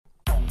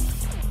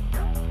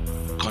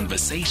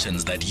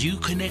Conversations that you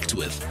connect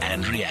with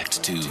and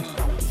react to.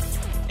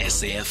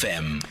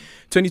 SAFM.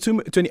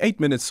 28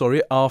 minutes,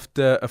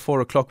 after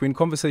 4 o'clock. We're in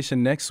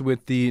conversation next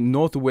with the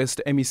Northwest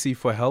MEC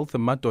for Health,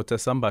 Madoda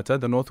Sambatha.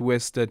 The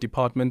Northwest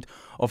Department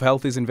of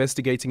Health is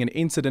investigating an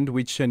incident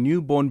which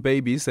newborn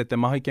babies at the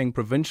Mahikeng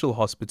Provincial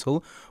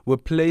Hospital were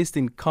placed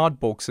in card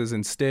boxes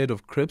instead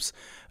of cribs.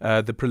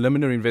 The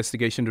preliminary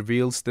investigation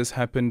reveals this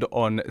happened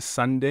on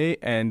Sunday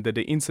and that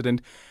the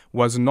incident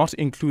was not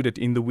included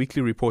in the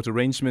weekly report.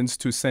 Arrangements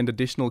to send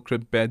additional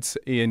crib beds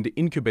and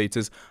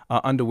incubators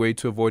are underway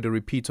to avoid a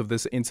repeat of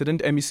this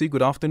incident. MEC,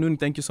 good afternoon.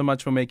 Thank you so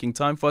much for making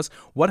time for us.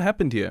 What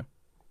happened here?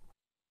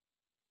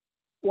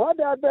 What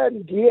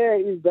happened here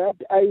is that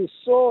I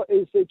saw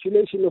a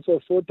circulation of a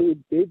photo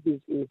with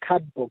babies in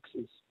card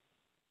boxes.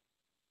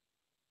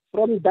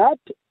 From that,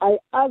 I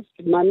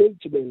asked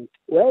management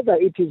whether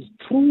it is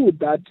true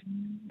that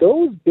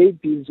those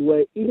babies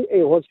were in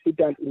a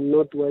hospital in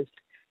Northwest.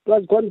 It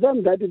was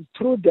confirmed that it's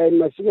true they're in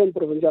Mahikeng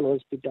Provincial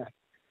Hospital.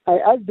 I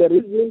asked the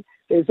reason.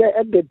 They said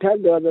at the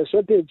time there was a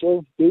shortage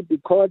of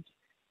baby cots.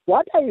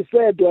 What I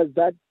said was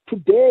that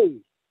today,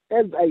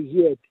 as I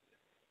heard,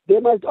 they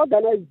must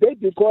organize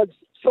baby cots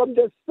from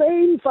the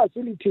same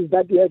facilities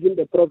that we have in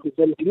the province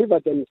and deliver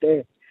them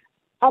there.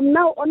 I'm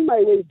now on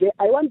my way there.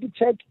 I want to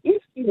check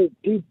if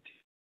indeed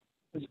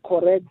it's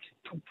correct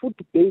to put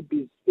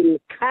babies in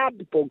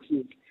card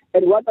boxes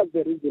and what are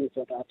the reasons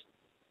for that.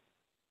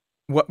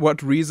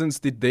 What reasons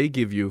did they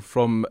give you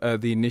from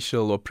the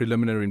initial or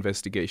preliminary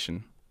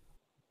investigation?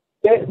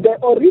 The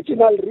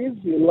original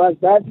reason was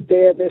that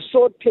the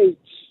shortage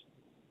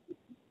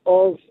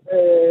of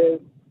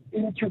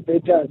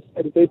incubators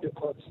and baby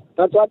cots.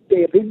 That's what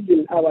the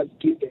reason I was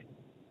given.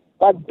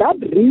 But that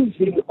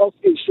reason of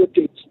a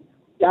shortage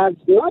does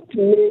not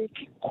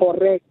make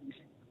correct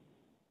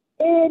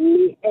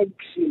any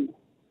action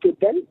to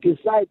then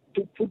decide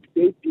to put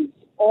babies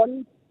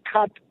on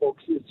card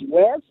boxes,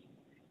 whereas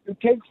you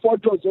take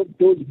photos of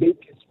those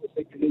babies for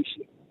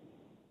circulation.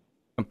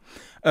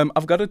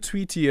 I've got a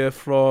tweet here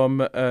from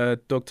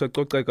Dr.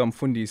 Qoqeka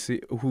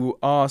Mfundisi who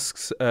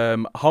asks,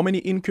 how many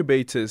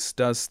incubators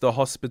does the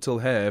hospital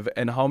have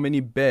and how many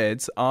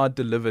beds are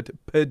delivered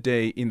per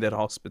day in that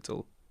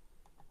hospital?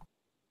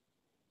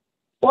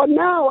 For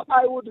now,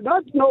 I would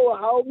not know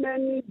how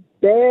many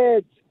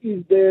beds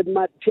is the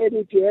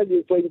maternity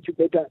having for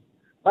incubators.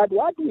 But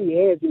what we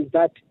have is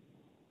that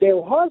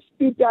the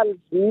hospital's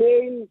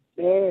main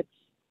beds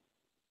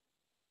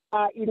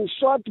are in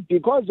short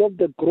because of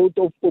the growth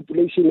of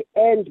population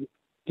and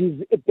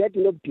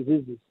burden of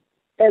diseases.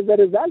 As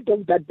a result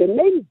of that, the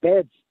main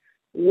beds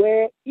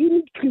were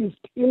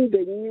increased in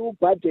the new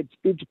budget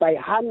speech by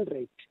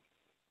 100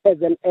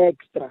 as an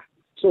extra.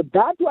 So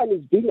that one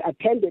is being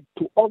attended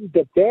to of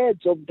the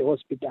beds of the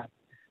hospital.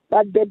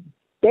 But the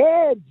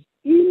beds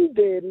in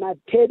the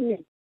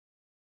maternity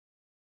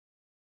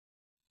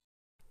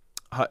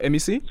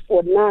MEC?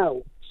 For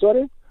now,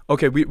 sorry?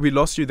 Okay, we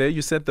lost you there.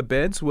 You said the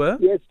beds were?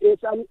 Yes,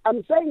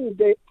 I'm saying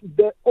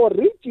the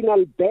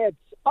original beds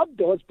of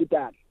the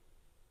hospital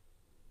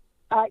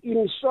are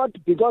in short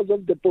because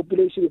of the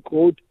population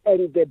growth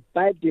and the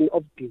burden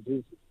of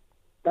diseases.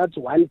 That's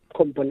one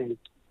component.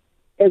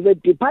 As a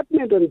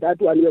department on that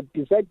one, we have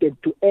decided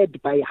to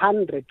add by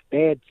 100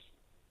 beds.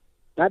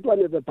 That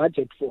one is a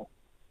budget for.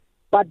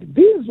 But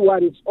these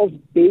ones of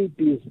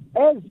babies,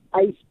 as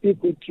I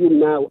speak with you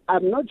now,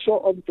 I'm not sure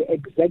of the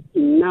exact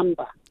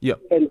number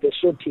and the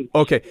shortage.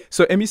 Okay,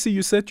 so MEC,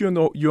 you said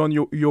you're on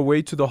your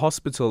way to the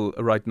hospital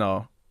right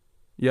now,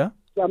 yeah?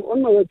 So I'm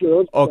on my way to the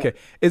hospital. Okay,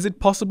 is it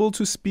possible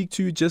to speak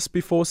to you just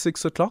before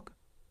 6 o'clock?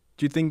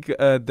 Do you think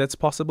that's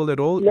possible at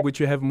all? Would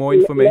you have more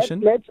information?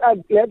 Let's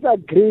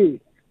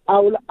agree. I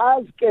will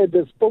ask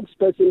the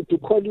spokesperson to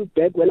call you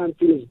back when I'm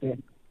finished there.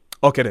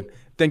 Okay then.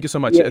 Thank you so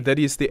much. Yes. That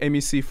is the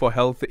MEC for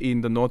Health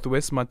in the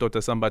Northwest, Madoda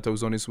Sambatha,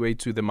 who's on his way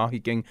to the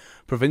Mahikeng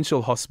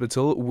Provincial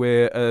Hospital,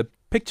 where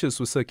pictures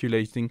were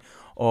circulating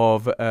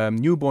of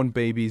newborn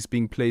babies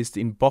being placed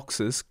in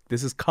boxes.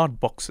 This is card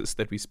boxes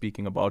that we're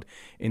speaking about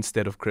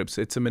instead of cribs.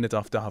 It's a minute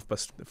after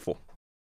 4:30.